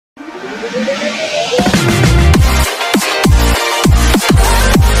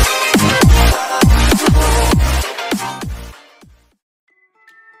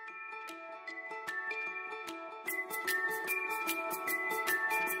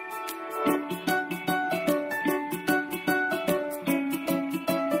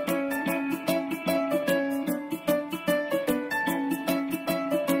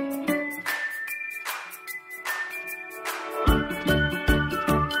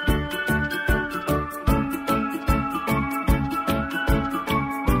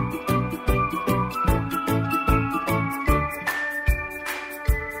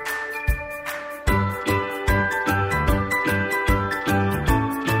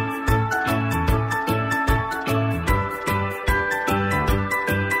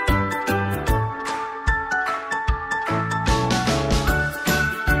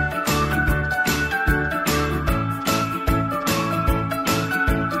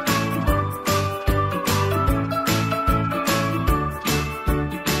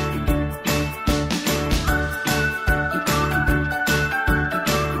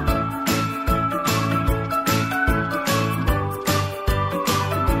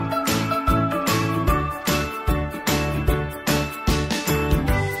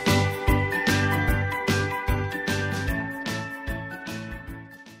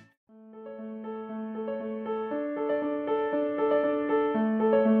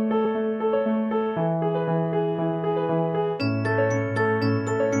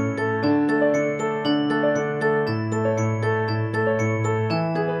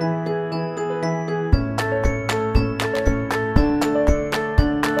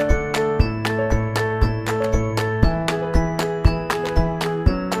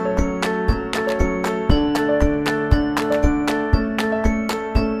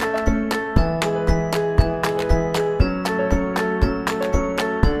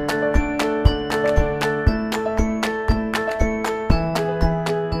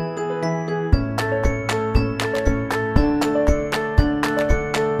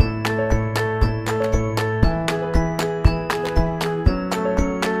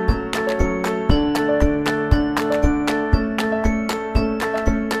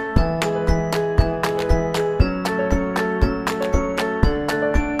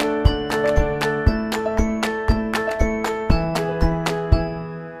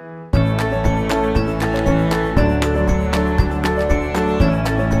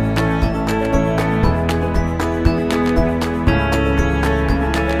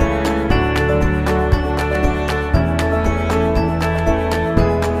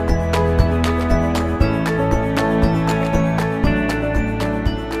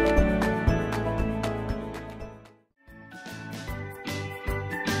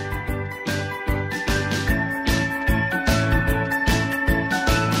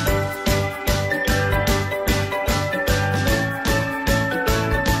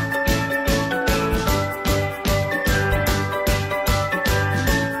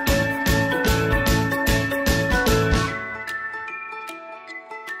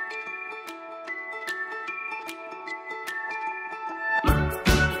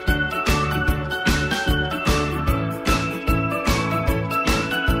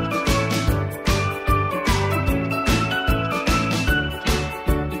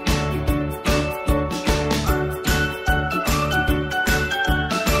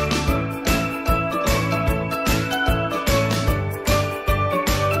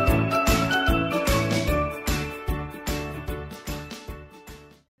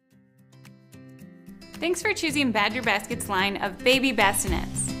Thanks for choosing Badger Basket's line of Baby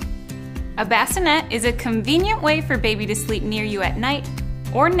Bassinets. A bassinet is a convenient way for baby to sleep near you at night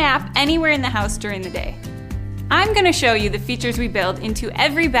or nap anywhere in the house during the day. I'm going to show you the features we build into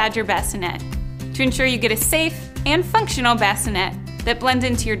every Badger bassinet to ensure you get a safe and functional bassinet that blends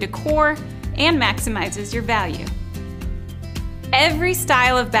into your decor and maximizes your value. Every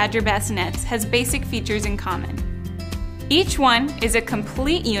style of Badger bassinets has basic features in common. Each one is a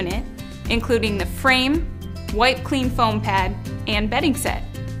complete unit, including the frame, wipe clean foam pad, and bedding set.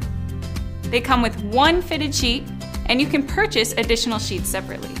 They come with one fitted sheet, and you can purchase additional sheets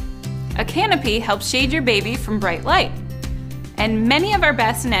separately. A canopy helps shade your baby from bright light, and many of our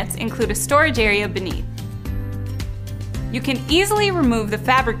bassinets include a storage area beneath. You can easily remove the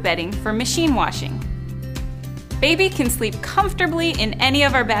fabric bedding for machine washing. Baby can sleep comfortably in any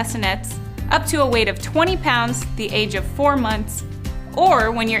of our bassinets up to a weight of 20 pounds, the age of 4 months,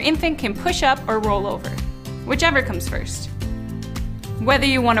 or when your infant can push up or roll over, whichever comes first. Whether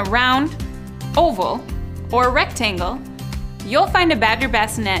you want a round, oval, or rectangle, you'll find a Badger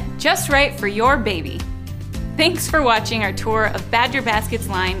bassinet just right for your baby. Thanks for watching our tour of Badger Baskets'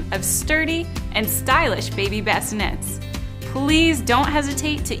 line of sturdy and stylish baby bassinets. Please don't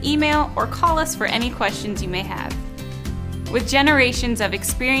hesitate to email or call us for any questions you may have. With generations of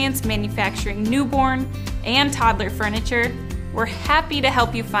experience manufacturing newborn and toddler furniture, we're happy to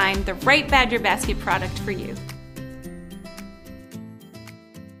help you find the right Badger Basket product for you.